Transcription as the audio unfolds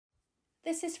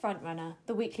This is Frontrunner,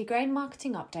 the weekly grain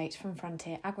marketing update from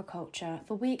Frontier Agriculture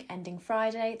for week ending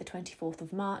Friday, the 24th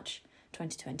of March,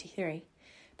 2023.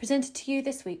 Presented to you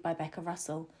this week by Becca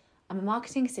Russell. I'm a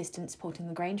marketing assistant supporting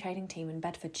the grain trading team in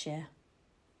Bedfordshire.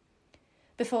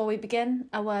 Before we begin,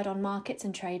 a word on markets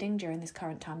and trading during this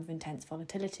current time of intense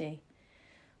volatility.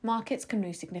 Markets can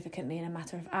move significantly in a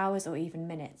matter of hours or even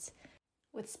minutes,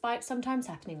 with spikes sometimes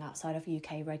happening outside of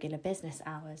UK regular business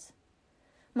hours.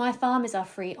 My Farm is our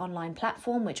free online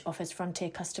platform which offers Frontier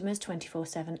customers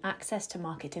 24/7 access to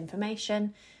market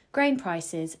information, grain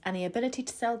prices and the ability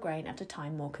to sell grain at a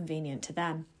time more convenient to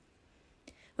them.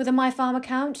 With a My Farm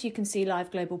account, you can see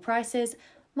live global prices,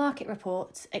 market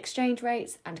reports, exchange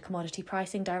rates and commodity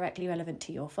pricing directly relevant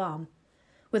to your farm,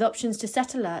 with options to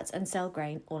set alerts and sell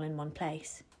grain all in one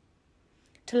place.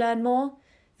 To learn more,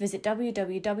 visit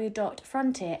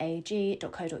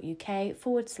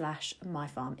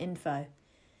www.frontierag.co.uk/myfarminfo.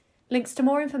 Links to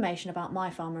more information about My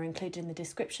Farm are included in the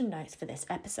description notes for this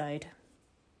episode.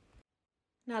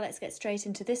 Now let's get straight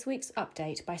into this week's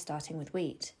update by starting with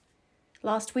wheat.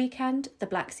 Last weekend, the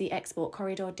Black Sea export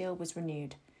corridor deal was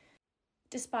renewed.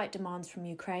 Despite demands from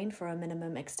Ukraine for a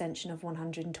minimum extension of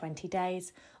 120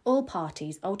 days, all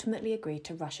parties ultimately agreed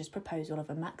to Russia's proposal of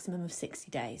a maximum of 60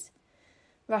 days.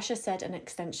 Russia said an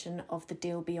extension of the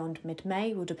deal beyond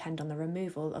mid-May will depend on the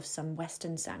removal of some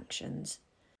Western sanctions.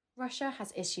 Russia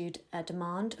has issued a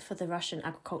demand for the Russian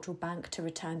Agricultural Bank to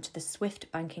return to the SWIFT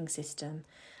banking system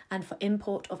and for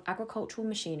import of agricultural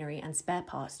machinery and spare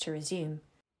parts to resume.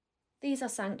 These are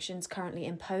sanctions currently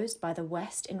imposed by the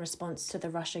West in response to the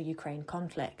Russia-Ukraine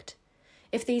conflict.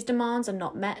 If these demands are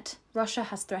not met, Russia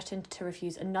has threatened to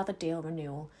refuse another deal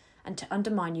renewal and to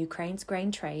undermine Ukraine's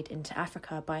grain trade into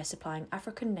Africa by supplying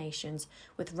African nations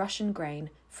with Russian grain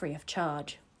free of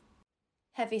charge.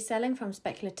 Heavy selling from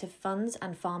speculative funds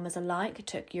and farmers alike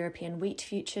took European wheat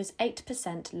futures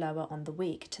 8% lower on the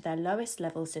week to their lowest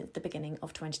level since the beginning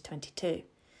of 2022.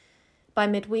 By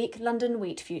midweek, London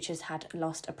wheat futures had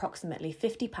lost approximately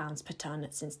 £50 per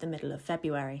tonne since the middle of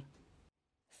February.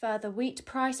 Further wheat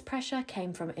price pressure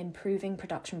came from improving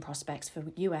production prospects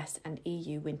for US and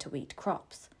EU winter wheat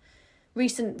crops.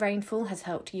 Recent rainfall has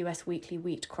helped US weekly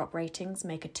wheat crop ratings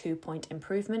make a 2-point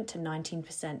improvement to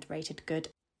 19% rated good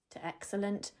to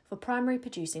excellent for primary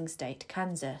producing state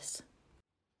Kansas.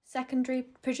 Secondary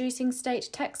producing state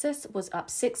Texas was up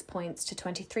 6 points to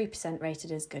 23%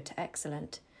 rated as good to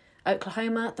excellent.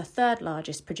 Oklahoma, the third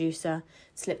largest producer,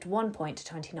 slipped 1 point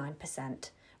to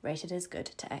 29%, rated as good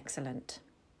to excellent.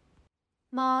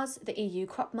 Mars, the EU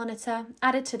crop monitor,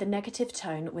 added to the negative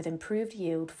tone with improved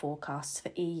yield forecasts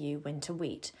for EU winter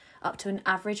wheat, up to an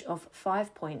average of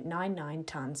 5.99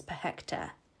 tonnes per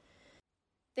hectare.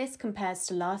 This compares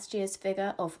to last year's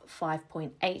figure of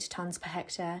 5.8 tonnes per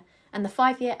hectare and the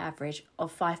 5-year average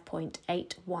of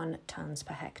 5.81 tonnes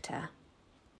per hectare.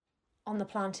 On the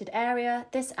planted area,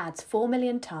 this adds 4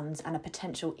 million tonnes and a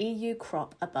potential EU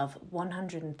crop above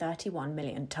 131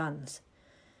 million tonnes.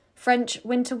 French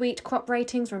winter wheat crop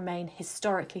ratings remain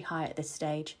historically high at this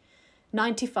stage,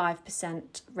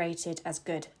 95% rated as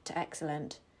good to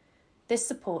excellent. This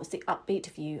supports the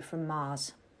upbeat view from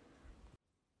Mars.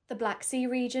 The Black Sea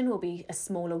region will be a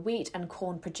smaller wheat and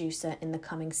corn producer in the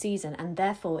coming season, and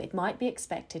therefore it might be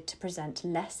expected to present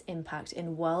less impact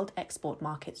in world export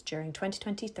markets during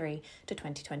 2023 to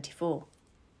 2024.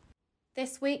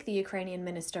 This week, the Ukrainian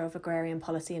Minister of Agrarian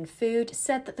Policy and Food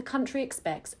said that the country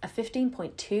expects a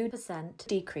 15.2%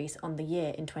 decrease on the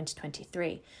year in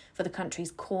 2023 for the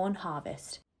country's corn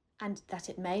harvest, and that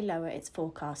it may lower its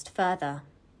forecast further.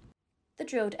 The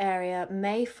drilled area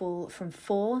may fall from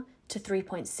 4 to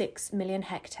 3.6 million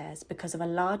hectares because of a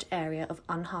large area of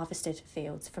unharvested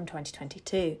fields from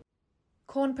 2022.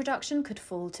 Corn production could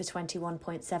fall to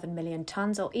 21.7 million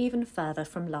tonnes or even further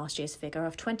from last year's figure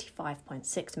of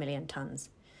 25.6 million tonnes.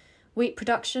 Wheat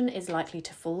production is likely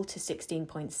to fall to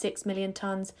 16.6 million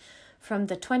tonnes from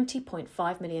the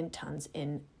 20.5 million tonnes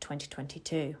in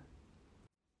 2022.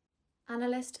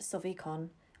 Analyst Sovikon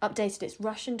updated its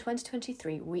Russian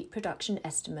 2023 wheat production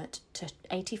estimate to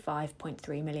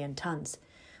 85.3 million tonnes,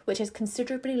 which is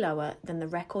considerably lower than the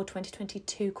record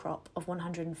 2022 crop of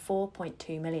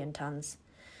 104.2 million tonnes.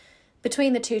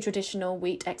 Between the two traditional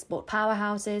wheat export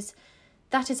powerhouses,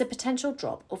 that is a potential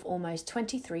drop of almost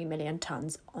 23 million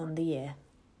tonnes on the year.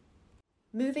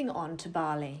 Moving on to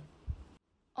barley.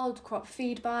 Old crop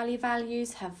feed barley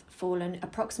values have fallen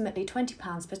approximately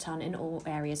 £20 per tonne in all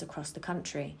areas across the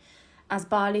country, as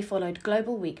barley followed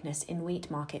global weakness in wheat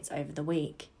markets over the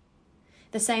week.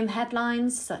 The same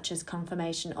headlines, such as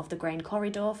confirmation of the grain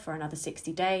corridor for another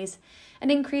 60 days, an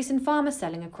increase in farmer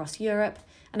selling across Europe,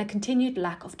 and a continued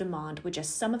lack of demand were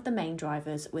just some of the main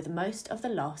drivers, with most of the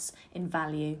loss in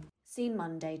value seen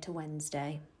Monday to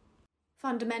Wednesday.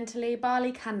 Fundamentally,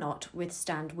 barley cannot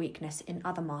withstand weakness in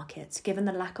other markets, given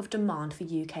the lack of demand for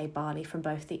UK barley from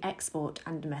both the export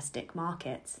and domestic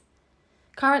markets.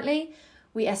 Currently,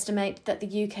 we estimate that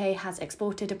the UK has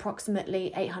exported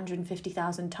approximately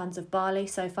 850,000 tonnes of barley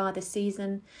so far this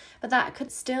season, but that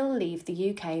could still leave the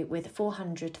UK with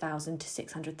 400,000 to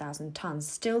 600,000 tonnes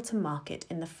still to market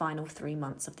in the final 3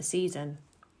 months of the season.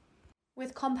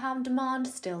 With compound demand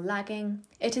still lagging,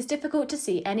 it is difficult to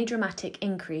see any dramatic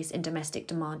increase in domestic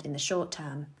demand in the short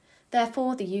term.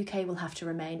 Therefore, the UK will have to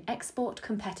remain export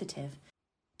competitive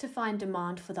to find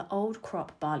demand for the old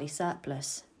crop barley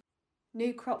surplus.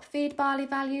 New crop feed barley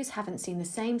values haven't seen the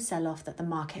same sell-off that the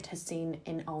market has seen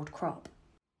in old crop,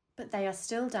 but they are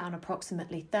still down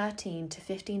approximately £13 to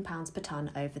 £15 per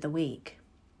tonne over the week.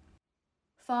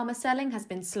 Farmer selling has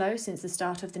been slow since the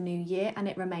start of the new year, and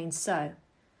it remains so,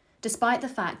 despite the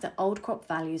fact that old crop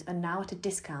values are now at a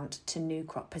discount to new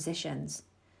crop positions.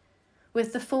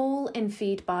 With the fall in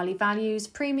feed barley values,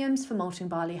 premiums for malting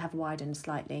barley have widened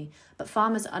slightly, but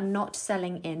farmers are not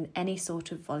selling in any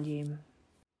sort of volume.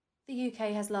 The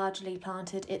UK has largely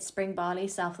planted its spring barley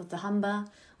south of the Humber,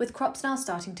 with crops now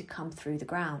starting to come through the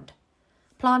ground.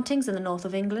 Plantings in the north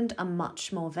of England are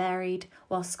much more varied,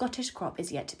 while Scottish crop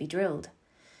is yet to be drilled.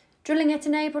 Drilling it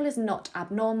in April is not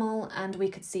abnormal, and we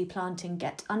could see planting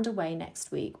get underway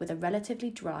next week with a relatively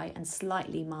dry and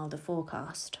slightly milder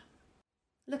forecast.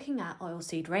 Looking at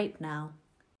oilseed rape now.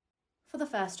 For the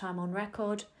first time on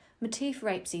record, Matif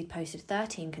rapeseed posted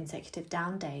 13 consecutive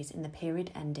down days in the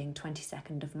period ending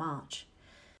 22nd of March.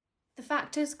 The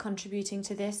factors contributing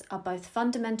to this are both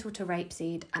fundamental to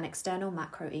rapeseed and external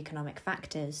macroeconomic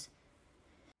factors.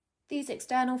 These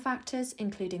external factors,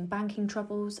 including banking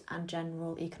troubles and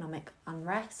general economic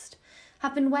unrest,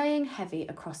 have been weighing heavy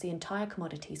across the entire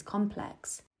commodities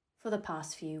complex for the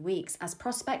past few weeks, as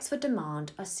prospects for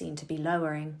demand are seen to be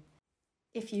lowering.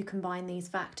 If you combine these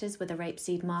factors with a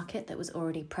rapeseed market that was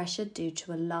already pressured due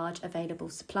to a large available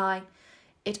supply,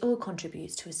 it all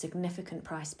contributes to a significant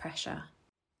price pressure.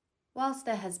 Whilst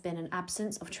there has been an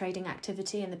absence of trading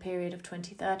activity in the period of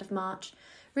 23rd of March,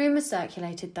 rumours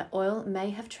circulated that oil may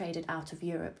have traded out of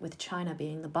Europe, with China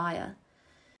being the buyer.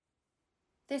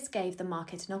 This gave the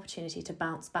market an opportunity to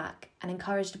bounce back and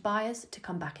encouraged buyers to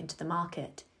come back into the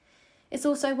market. It's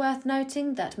also worth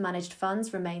noting that managed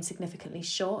funds remain significantly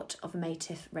short of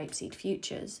Matif rapeseed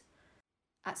futures.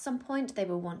 At some point, they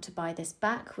will want to buy this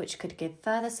back, which could give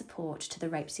further support to the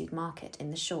rapeseed market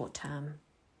in the short term.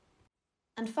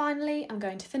 And finally, I'm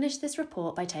going to finish this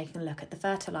report by taking a look at the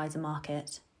fertiliser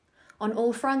market. On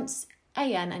all fronts,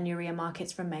 AN and urea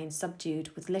markets remain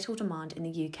subdued, with little demand in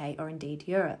the UK or indeed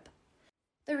Europe.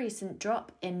 The recent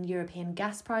drop in European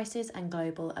gas prices and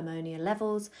global ammonia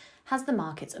levels has the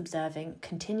markets observing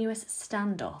continuous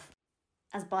standoff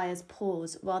as buyers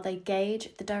pause while they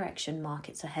gauge the direction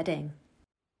markets are heading.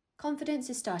 Confidence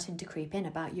is starting to creep in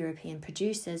about European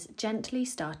producers gently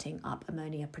starting up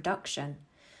ammonia production,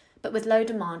 but with low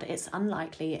demand, it's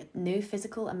unlikely new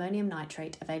physical ammonium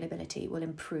nitrate availability will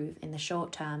improve in the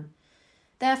short term.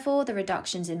 Therefore, the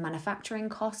reductions in manufacturing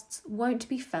costs won't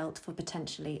be felt for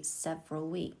potentially several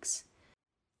weeks.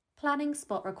 Planning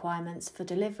spot requirements for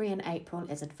delivery in April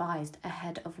is advised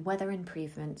ahead of weather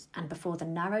improvements and before the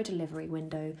narrow delivery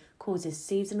window causes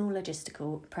seasonal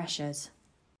logistical pressures.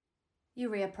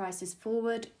 Urea prices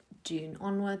forward, June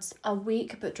onwards, are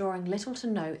weak but drawing little to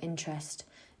no interest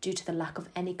due to the lack of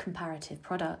any comparative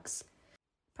products.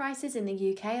 Prices in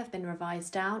the UK have been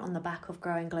revised down on the back of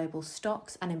growing global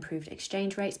stocks and improved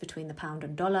exchange rates between the pound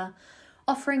and dollar,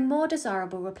 offering more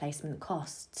desirable replacement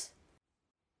costs.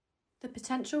 The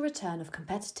potential return of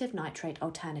competitive nitrate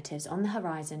alternatives on the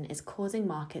horizon is causing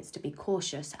markets to be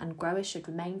cautious, and growers should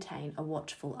maintain a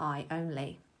watchful eye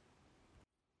only.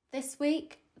 This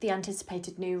week, the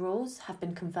anticipated new rules have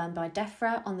been confirmed by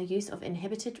DEFRA on the use of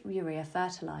inhibited urea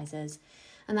fertilisers,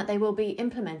 and that they will be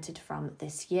implemented from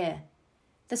this year.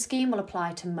 The scheme will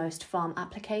apply to most farm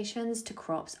applications to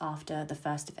crops after the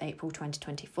 1st of April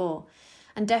 2024,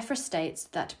 and DEFRA states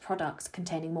that products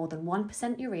containing more than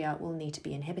 1% urea will need to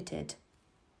be inhibited.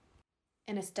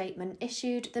 In a statement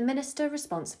issued, the minister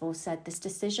responsible said this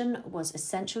decision was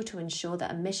essential to ensure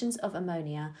that emissions of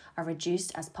ammonia are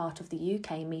reduced as part of the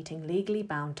UK meeting legally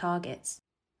bound targets,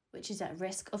 which is at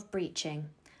risk of breaching,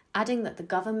 adding that the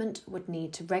government would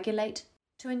need to regulate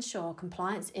to ensure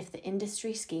compliance if the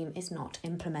industry scheme is not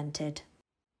implemented.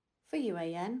 For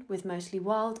UAN, with mostly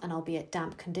wild and albeit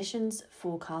damp conditions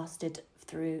forecasted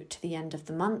through to the end of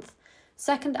the month,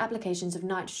 second applications of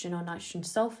nitrogen or nitrogen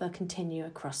sulphur continue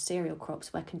across cereal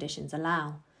crops where conditions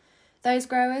allow. Those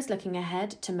growers looking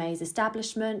ahead to maize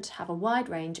establishment have a wide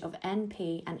range of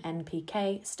NP and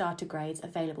NPK starter grades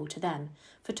available to them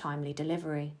for timely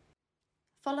delivery.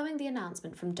 Following the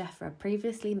announcement from DEFRA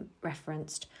previously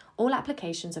referenced, all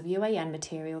applications of UAN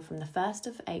material from the 1st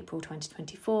of April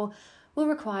 2024 will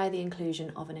require the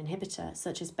inclusion of an inhibitor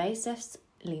such as BASF's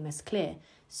Limus Clear,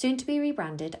 soon to be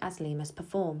rebranded as Limus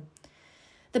Perform.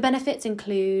 The benefits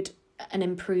include an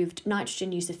improved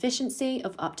nitrogen use efficiency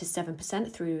of up to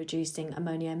 7% through reducing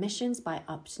ammonia emissions by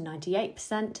up to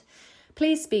 98%.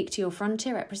 Please speak to your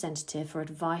Frontier representative for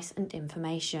advice and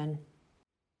information.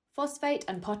 Phosphate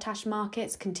and potash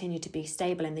markets continue to be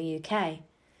stable in the UK.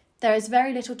 There is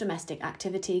very little domestic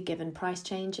activity given price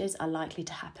changes are likely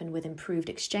to happen with improved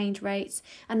exchange rates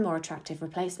and more attractive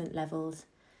replacement levels.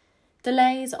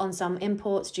 Delays on some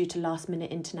imports due to last-minute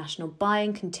international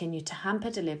buying continue to hamper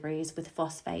deliveries with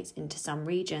phosphates into some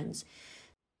regions.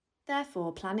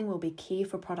 Therefore, planning will be key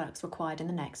for products required in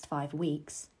the next 5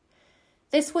 weeks.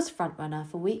 This was Frontrunner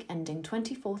for week ending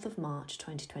 24th of March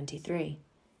 2023.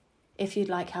 If you'd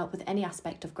like help with any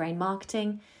aspect of grain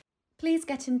marketing, please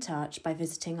get in touch by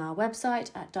visiting our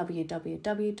website at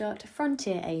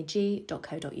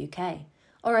www.frontierag.co.uk.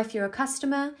 Or if you're a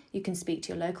customer, you can speak to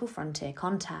your local Frontier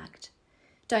contact.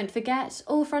 Don't forget,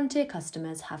 all Frontier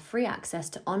customers have free access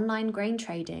to online grain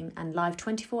trading and live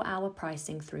 24-hour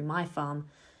pricing through MyFarm.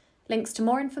 Links to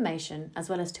more information, as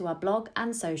well as to our blog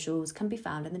and socials, can be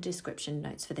found in the description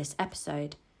notes for this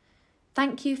episode.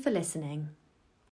 Thank you for listening.